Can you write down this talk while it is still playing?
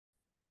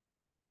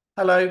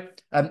Hello.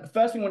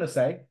 First thing I want to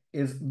say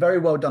is very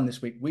well done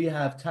this week. We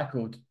have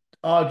tackled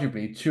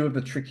arguably two of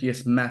the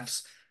trickiest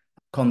maths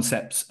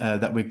concepts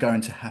that we're going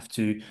to have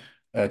to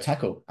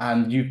tackle,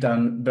 and you've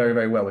done very,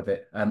 very well with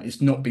it. It's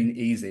not been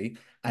easy,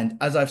 and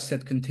as I've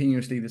said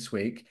continuously this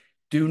week,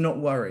 do not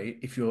worry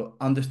if your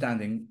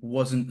understanding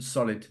wasn't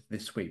solid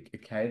this week.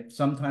 Okay,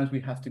 sometimes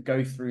we have to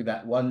go through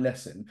that one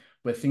lesson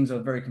where things are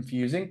very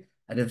confusing,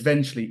 and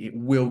eventually it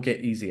will get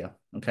easier.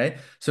 Okay,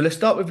 so let's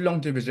start with long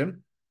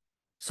division.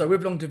 So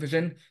with long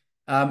division,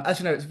 as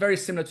you know, it's very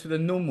similar to the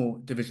normal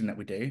division that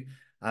we do,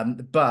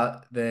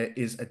 but there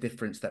is a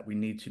difference that we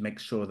need to make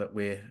sure that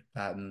we're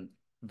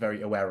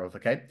very aware of,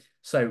 okay?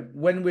 So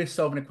when we're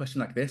solving a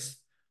question like this,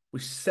 we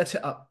set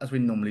it up as we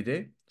normally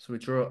do. So we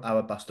draw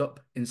our bus stop.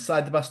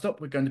 Inside the bus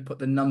stop, we're going to put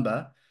the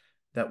number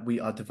that we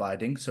are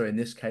dividing. So in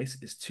this case,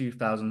 it's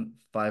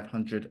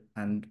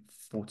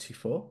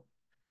 2,544.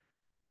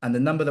 And the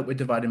number that we're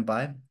dividing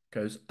by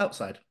goes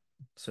outside.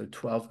 So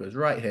 12 goes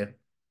right here.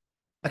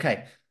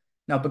 Okay,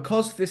 now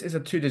because this is a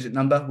two-digit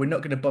number, we're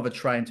not going to bother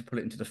trying to put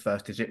it into the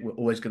first digit. We're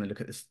always going to look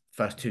at this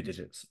first two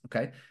digits,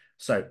 okay?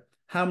 So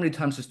how many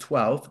times does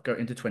 12 go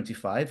into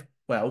 25?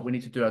 Well, we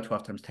need to do our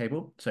 12 times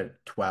table. So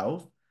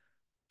 12,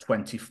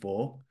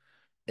 24,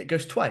 it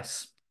goes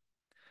twice.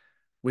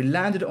 We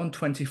landed on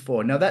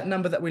 24. Now that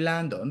number that we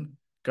land on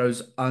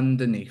goes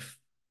underneath,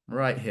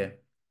 right here.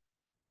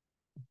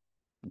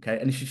 Okay,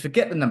 and if you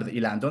forget the number that you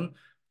land on,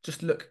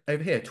 just look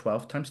over here,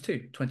 12 times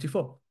 2,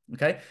 24.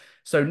 Okay,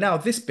 so now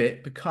this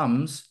bit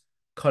becomes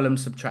column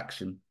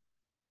subtraction.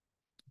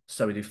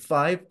 So we do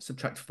 5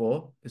 subtract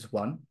 4 is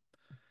 1.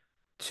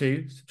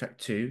 2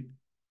 subtract 2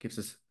 gives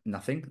us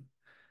nothing.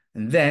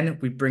 And then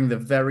we bring the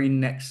very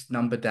next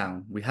number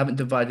down. We haven't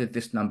divided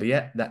this number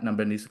yet. That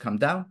number needs to come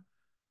down.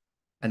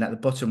 And at the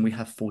bottom, we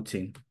have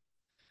 14.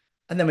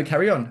 And then we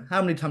carry on.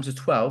 How many times does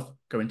 12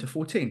 go into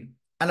 14?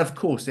 And of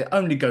course, it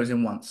only goes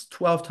in once.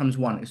 12 times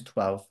 1 is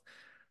 12.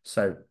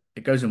 So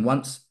it goes in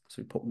once.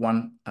 So we put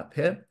 1 up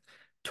here.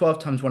 12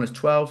 times 1 is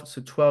 12.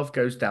 So 12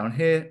 goes down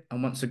here.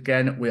 And once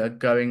again, we are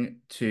going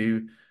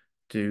to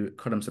do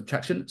column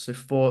subtraction. So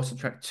 4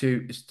 subtract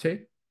 2 is 2.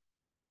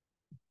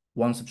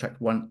 1 subtract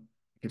 1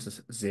 gives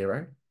us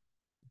 0.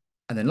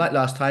 And then like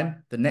last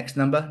time, the next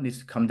number needs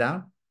to come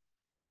down.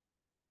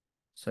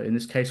 So in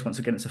this case, once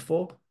again, it's a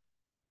 4.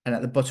 And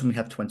at the bottom, we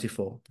have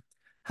 24.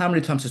 How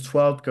many times does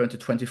 12 go into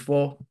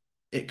 24?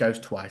 It goes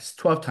twice.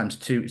 12 times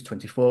 2 is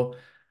 24.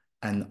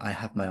 And I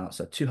have my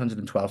answer,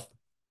 212.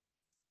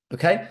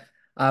 Okay,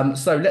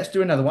 so let's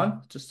do another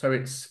one, just so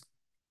it's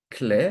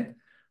clear.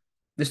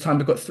 This time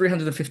we've got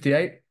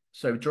 358.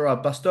 So draw our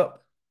bus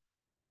stop.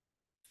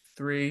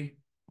 3,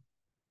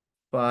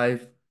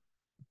 5,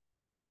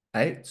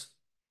 8.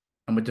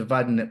 And we're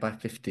dividing it by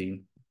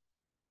 15.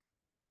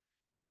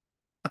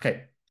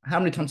 Okay, how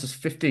many times does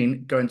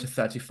 15 go into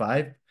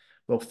 35?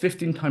 Well,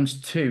 15 times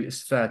 2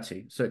 is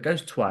 30. So it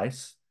goes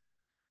twice.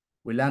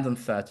 We land on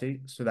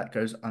 30, so that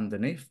goes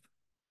underneath.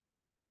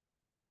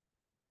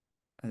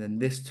 And then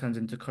this turns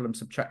into column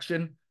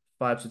subtraction.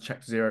 5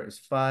 subtract 0 is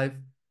 5.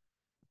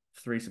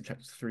 3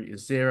 subtract 3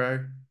 is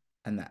 0.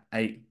 And that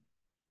 8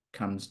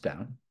 comes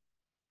down.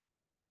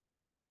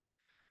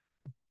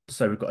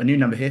 So we've got a new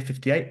number here,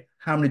 58.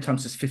 How many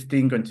times does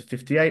 15 go into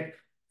 58?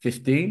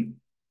 15,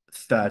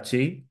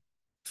 30,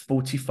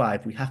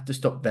 45. We have to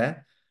stop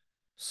there.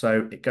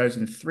 So it goes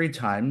in 3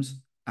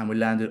 times and we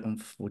landed on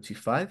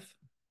 45.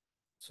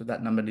 So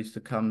that number needs to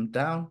come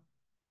down.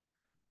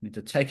 We need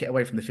to take it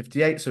away from the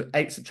 58. So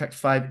 8 subtract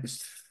 5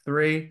 is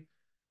 3.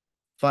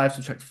 5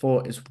 subtract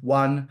 4 is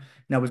 1.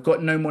 Now we've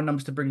got no more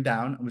numbers to bring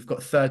down and we've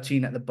got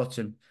 13 at the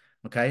bottom.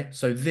 Okay,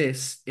 so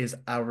this is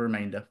our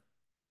remainder.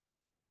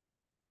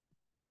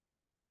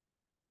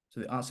 So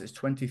the answer is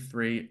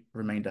 23,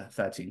 remainder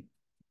 13.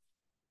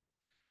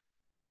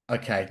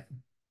 Okay.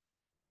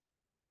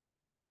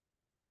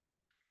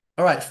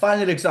 All right,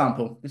 final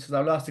example. This is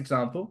our last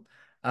example.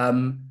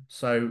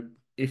 So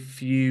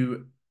if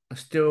you are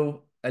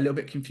still a little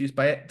bit confused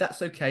by it,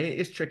 that's okay. It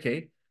is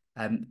tricky,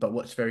 but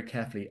watch very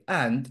carefully.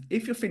 And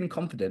if you're feeling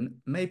confident,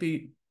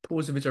 maybe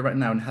pause the video right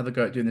now and have a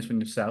go at doing this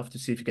one yourself to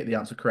see if you get the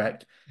answer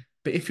correct.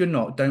 But if you're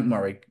not, don't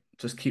worry.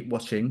 Just keep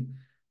watching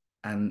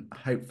and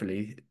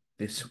hopefully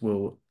this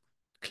will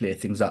clear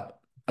things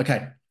up.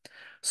 Okay,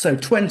 so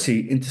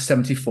 20 into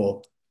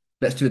 74.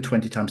 Let's do the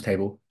 20 times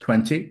table.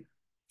 20,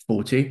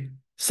 40,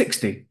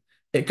 60.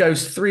 It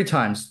goes 3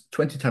 times.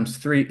 20 times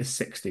 3 is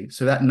 60.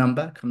 So that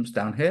number comes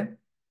down here.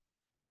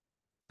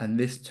 And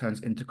this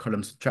turns into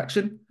column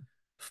subtraction.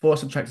 4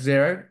 subtract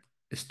 0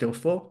 is still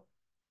 4.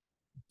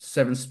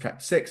 7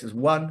 subtract 6 is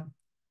 1.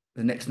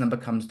 The next number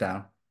comes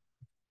down.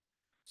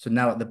 So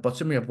now at the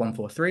bottom, we have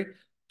 143.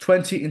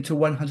 20 into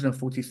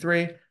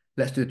 143.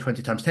 Let's do the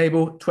 20 times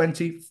table.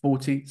 20,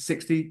 40,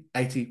 60,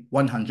 80,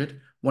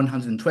 100,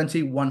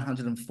 120,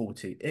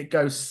 140. It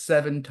goes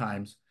 7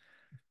 times.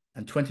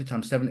 And 20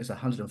 times 7 is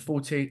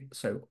 140.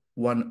 So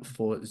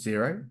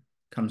 140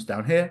 comes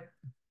down here,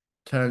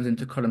 turns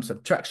into column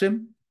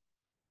subtraction.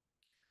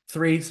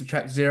 3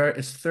 subtract 0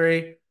 is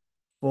 3.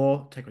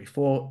 4, take away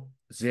 4,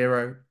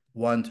 0.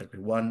 1 take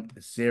away 1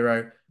 is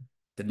 0.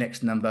 The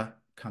next number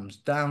comes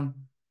down.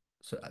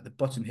 So at the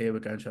bottom here, we're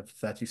going to have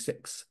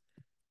 36.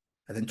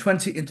 And then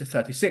 20 into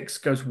 36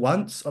 goes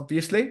once,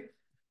 obviously.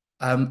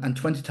 And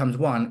 20 times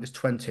 1 is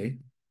 20.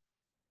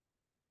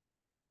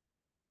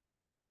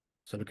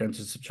 So we're going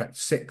to subtract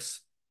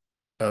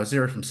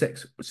 0 from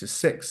 6, which is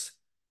 6.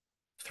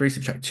 3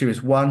 subtract 2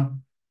 is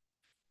 1.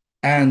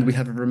 And we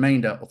have a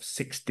remainder of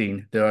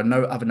 16. There are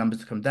no other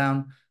numbers to come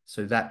down.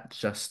 So that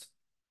just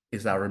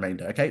is our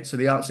remainder. Okay, so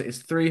the answer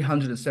is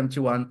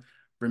 371,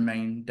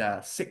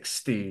 remainder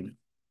 16.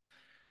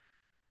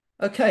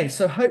 Okay,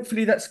 so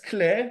hopefully that's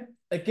clear.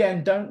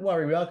 Again, don't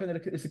worry. We are going to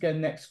look at this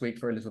again next week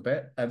for a little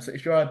bit. So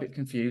if you are a bit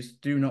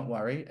confused, do not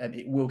worry, and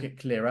it will get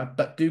clearer.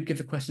 But do give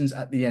the questions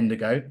at the end a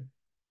go.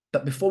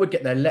 But before we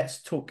get there,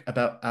 let's talk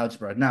about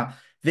algebra. Now,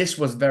 this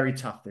was very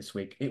tough this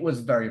week. It was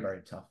very,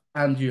 very tough.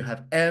 And you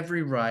have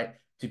every right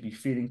to be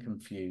feeling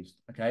confused,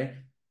 okay?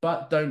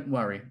 But don't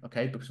worry,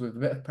 okay? Because with a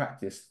bit of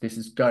practice, this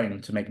is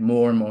going to make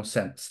more and more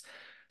sense.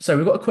 So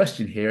we've got a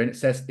question here, and it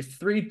says, if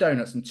 3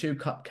 donuts and 2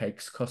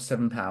 cupcakes cost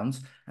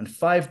 £7, and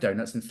 5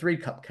 donuts and 3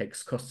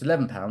 cupcakes cost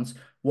 £11,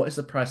 what is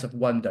the price of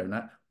 1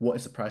 donut? What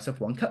is the price of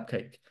 1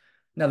 cupcake?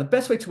 Now, the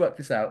best way to work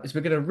this out is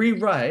we're going to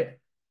rewrite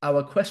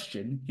our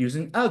question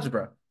using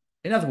algebra.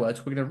 In other words,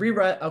 we're going to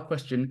rewrite our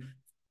question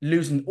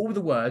losing all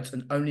the words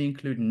and only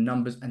including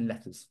numbers and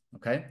letters,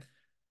 okay?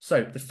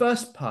 So the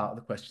first part of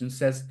the question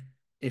says,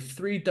 if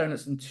 3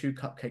 donuts and 2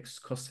 cupcakes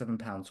cost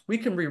 £7, we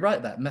can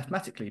rewrite that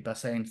mathematically by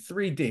saying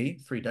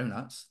 3D, 3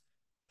 donuts,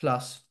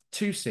 plus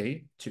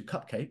 2C, 2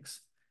 cupcakes,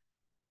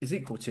 is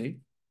equal to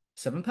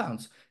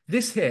 £7.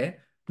 This here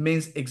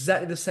means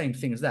exactly the same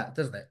thing as that,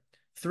 doesn't it?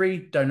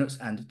 3 donuts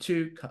and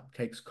 2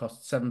 cupcakes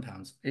cost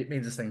 £7. It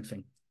means the same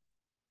thing,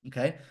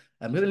 okay?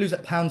 I'm going to lose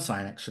that pound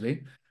sign,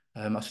 actually.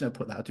 I shouldn't have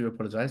put that. I do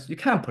apologize. You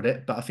can put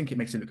it, but I think it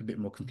makes it look a bit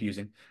more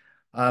confusing.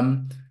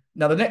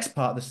 Now, the next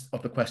part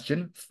of the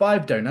question,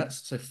 5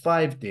 donuts, so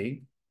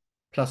 5D,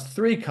 plus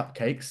 3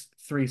 cupcakes,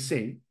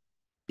 3C,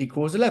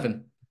 equals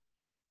 11.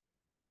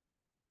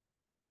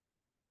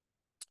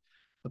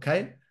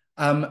 Okay,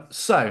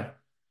 so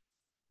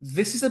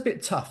this is a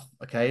bit tough,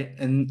 okay?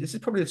 And this is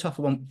probably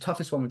the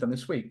toughest one we've done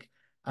this week.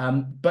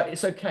 But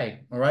it's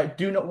okay, all right?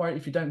 Do not worry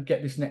if you don't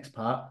get this next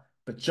part,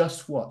 but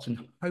just watch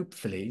and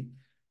hopefully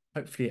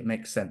it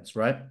makes sense,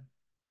 right?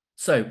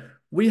 So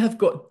we have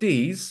got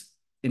D's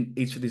in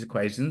each of these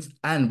equations,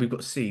 and we've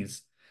got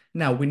C's.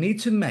 Now, we need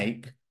to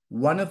make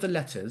one of the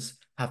letters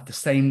have the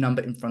same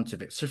number in front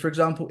of it. So, for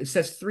example, it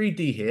says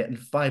 3D here and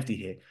 5D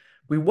here.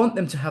 We want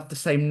them to have the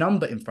same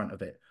number in front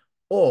of it,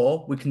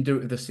 or we can do it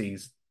with the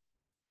C's.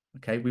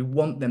 Okay, we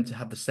want them to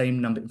have the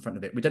same number in front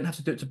of it. We don't have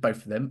to do it to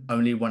both of them,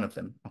 only one of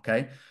them,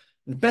 okay?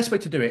 The best way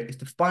to do it is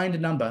to find a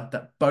number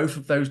that both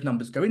of those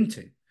numbers go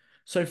into.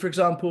 So, for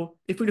example,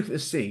 if we look at the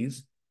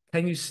C's,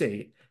 can you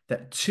see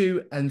that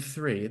 2 and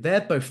 3,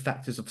 they're both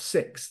factors of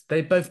 6.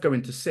 They both go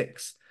into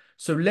 6.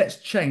 So let's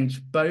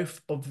change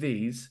both of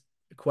these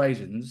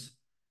equations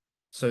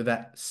so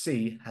that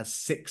C has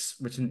 6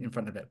 written in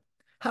front of it.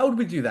 How would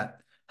we do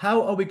that?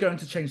 How are we going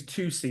to change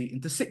 2C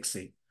into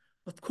 6C?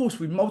 Of course,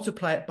 we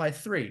multiply it by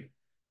 3,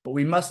 but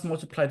we must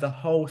multiply the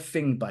whole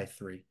thing by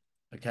 3,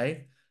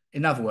 okay?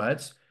 In other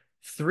words,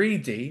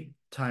 3D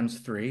times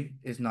 3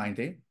 is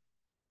 9D,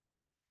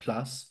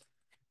 plus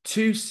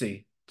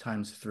 2C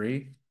times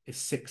 3 is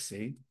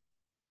 6C,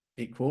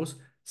 equals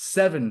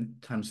 7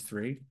 times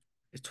 3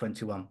 is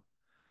 21.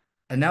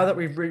 And now that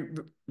we've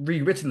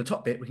rewritten the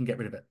top bit, we can get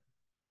rid of it.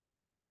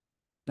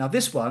 Now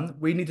this one,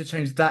 we need to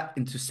change that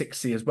into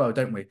 6C as well,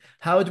 don't we?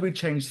 How do we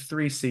change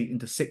 3C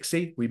into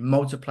 6C? We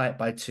multiply it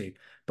by 2.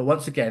 But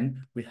once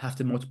again, we have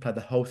to multiply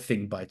the whole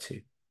thing by 2,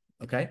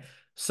 okay?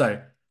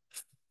 So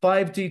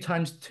 5D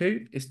times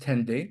 2 is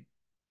 10D.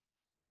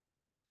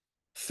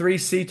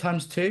 3C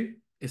times 2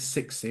 is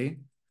 6C.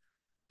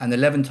 And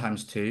 11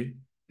 times 2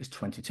 is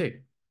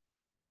 22.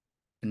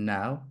 And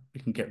now we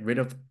can get rid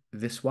of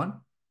this one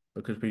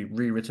because we've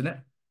rewritten it.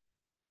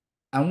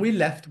 And we're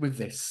left with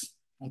this,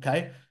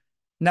 okay?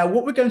 Now,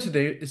 what we're going to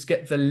do is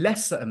get the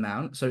lesser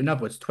amount. So in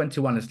other words,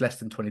 21 is less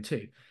than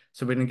 22.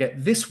 So we're going to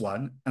get this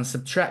one and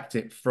subtract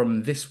it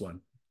from this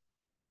one,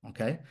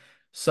 okay?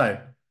 So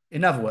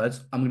in other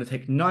words, I'm going to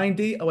take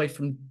 9D away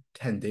from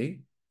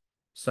 10D.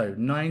 So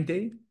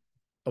 9D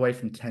away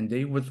from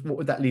 10D, what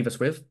would that leave us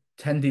with?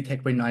 10D take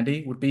away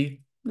 9D would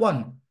be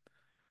 1.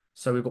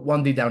 So we've got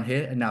 1D down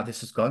here, and now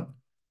this is gone.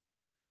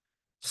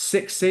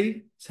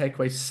 6C, take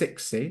away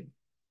 6C.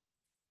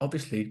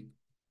 Obviously,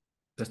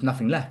 there's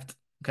nothing left.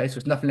 Okay, so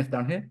there's nothing left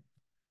down here.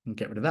 And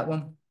get rid of that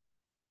one.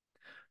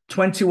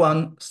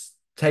 21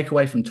 take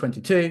away from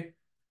 22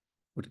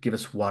 would give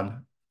us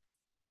 1.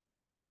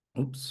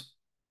 Oops.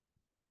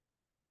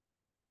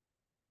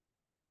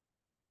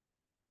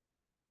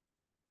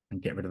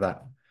 And get rid of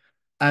that.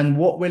 And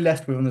what we're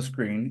left with on the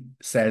screen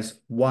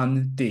says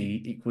 1D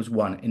equals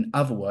 1. In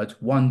other words,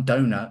 1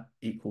 donut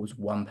equals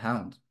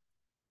 £1.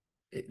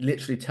 It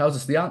literally tells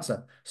us the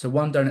answer. So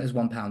 1 donut is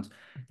 £1.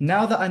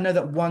 Now that I know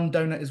that 1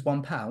 donut is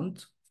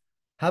 £1,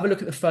 have a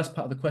look at the first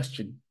part of the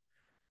question.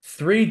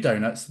 3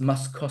 donuts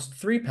must cost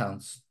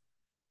 £3.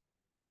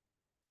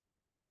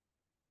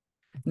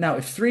 Now,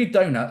 if 3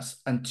 donuts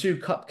and 2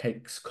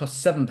 cupcakes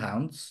cost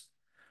 £7,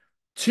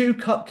 2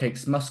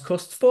 cupcakes must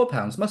cost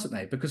 £4, mustn't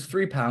they? Because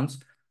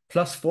 £3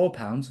 plus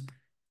 £4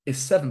 is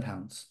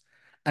 £7.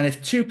 And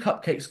if 2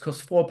 cupcakes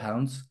cost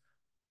 £4,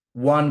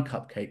 1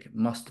 cupcake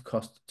must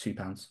cost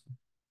 £2.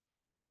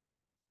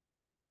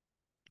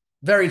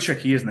 Very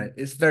tricky, isn't it?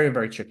 It's very,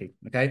 very tricky.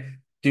 Okay.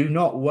 Do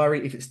not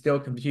worry if it's still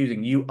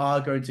confusing. You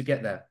are going to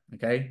get there.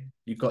 Okay.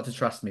 You've got to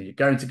trust me. You're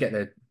going to get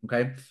there.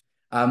 Okay.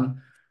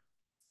 Um,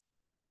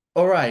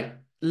 all right.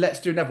 Let's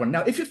do another one.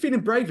 Now, if you're feeling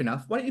brave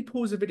enough, why don't you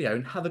pause the video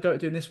and have a go at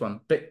doing this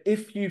one? But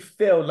if you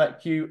feel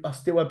like you are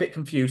still a bit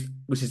confused,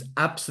 which is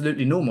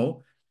absolutely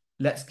normal,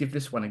 let's give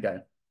this one a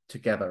go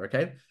together.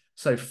 Okay.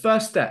 So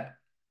first step,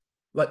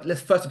 like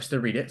let's first just to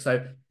read it.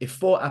 So if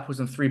 4 apples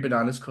and 3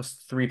 bananas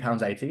cost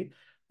 £3.80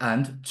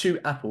 and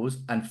 2 apples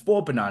and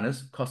 4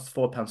 bananas cost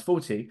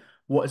 £4.40,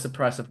 what is the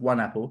price of 1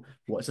 apple?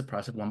 What is the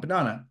price of 1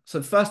 banana? So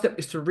the first step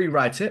is to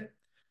rewrite it.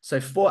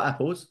 So 4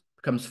 apples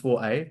becomes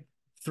 4A,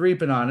 3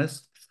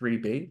 bananas,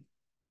 3B,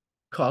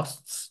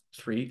 costs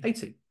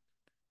 £3.80.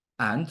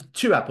 And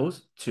 2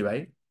 apples,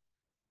 2A,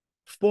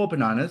 4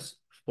 bananas,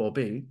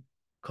 4B,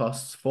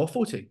 costs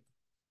 £4.40.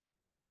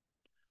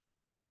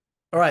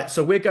 All right,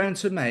 so we're going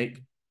to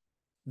make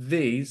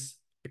these,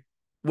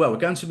 well, we're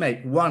going to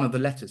make one of the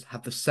letters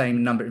have the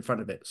same number in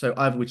front of it. So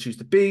either we choose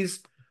the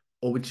B's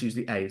or we choose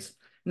the A's.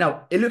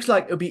 Now, it looks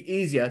like it'll be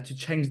easier to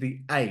change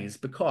the A's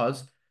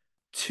because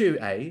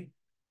 2A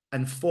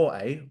and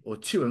 4A, or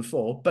 2 and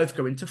 4, both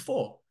go into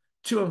 4.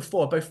 2 and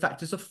 4 are both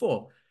factors of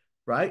 4,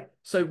 right?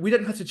 So we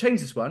don't have to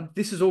change this one.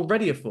 This is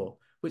already a 4,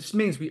 which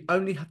means we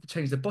only have to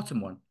change the bottom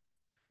one.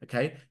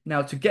 Okay,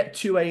 now to get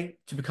 2A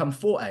to become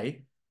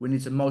 4A, we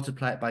need to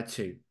multiply it by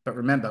 2. But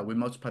remember, we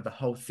multiply the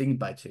whole thing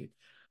by 2.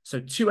 So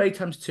 2A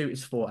times 2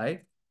 is 4A.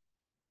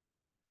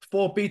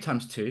 4B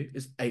times 2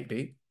 is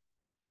 8B.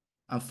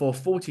 And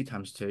 440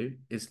 times 2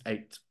 is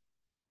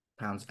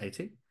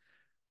 £8.80.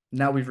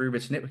 Now we've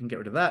rewritten it, we can get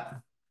rid of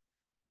that.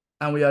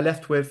 And we are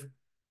left with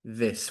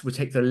this. We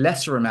take the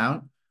lesser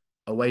amount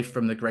away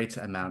from the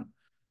greater amount.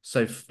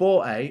 So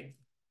 4A,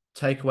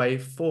 take away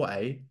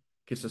 4A,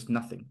 gives us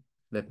nothing.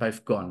 They're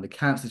both gone. They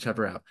cancel each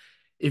other out.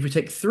 If we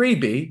take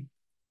 3B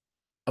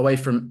away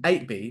from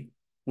 8B,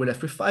 we're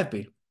left with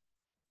 5B.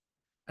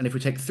 And if we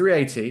take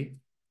 380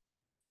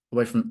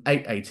 away from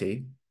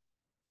 880,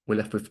 we're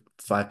left with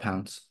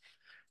 £5.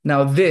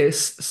 Now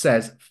this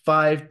says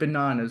 5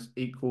 bananas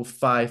equal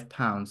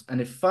 £5.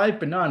 And if 5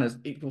 bananas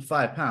equal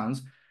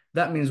 £5,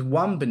 that means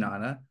 1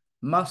 banana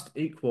must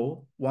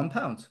equal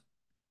 £1.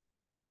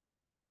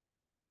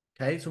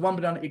 Okay, so 1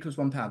 banana equals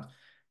 £1.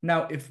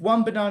 Now, if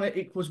 1 banana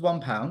equals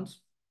 £1,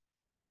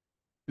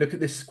 look at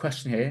this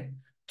question here.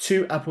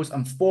 2 apples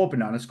and 4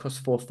 bananas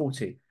cost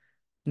 £4.40.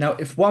 Now,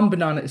 if 1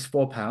 banana is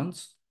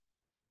 £4,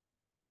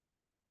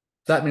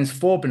 that means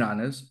 4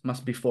 bananas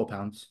must be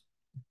 £4.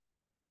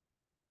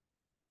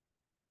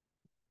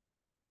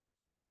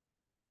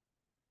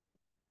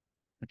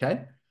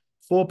 Okay,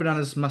 4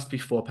 bananas must be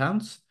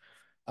 £4.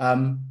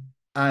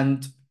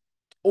 And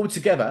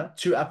altogether,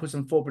 2 apples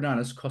and 4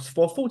 bananas cost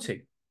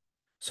 £4.40.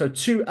 So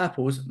 2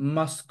 apples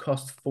must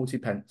cost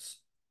 40p.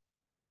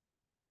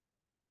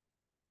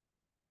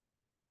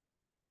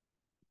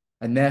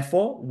 And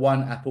therefore,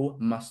 1 apple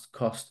must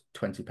cost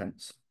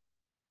 20p.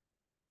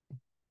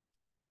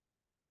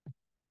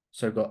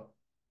 So we've got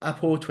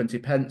apple,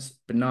 20p,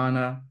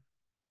 banana,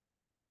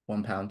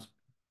 £1.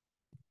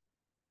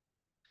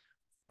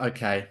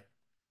 Okay.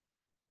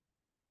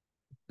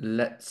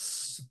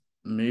 Let's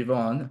move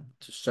on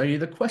to show you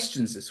the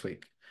questions this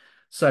week.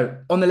 So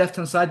on the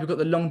left-hand side, we've got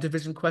the long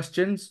division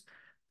questions.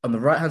 On the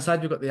right-hand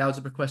side, we've got the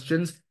algebra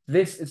questions.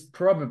 This is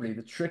probably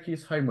the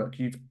trickiest homework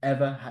you've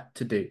ever had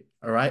to do,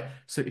 all right?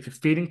 So if you're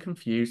feeling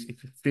confused,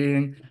 if you're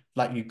feeling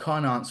like you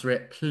can't answer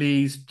it,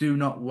 please do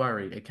not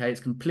worry, okay? It's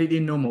completely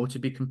normal to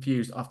be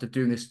confused after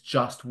doing this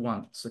just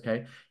once,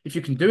 okay? If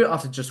you can do it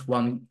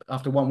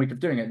after 1 week of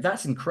doing it,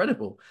 that's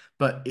incredible,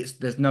 but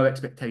there's no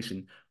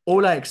expectation.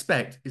 All I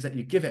expect is that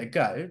you give it a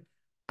go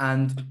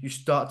and you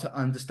start to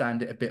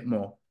understand it a bit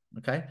more,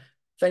 okay?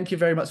 Thank you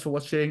very much for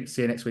watching.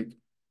 See you next week.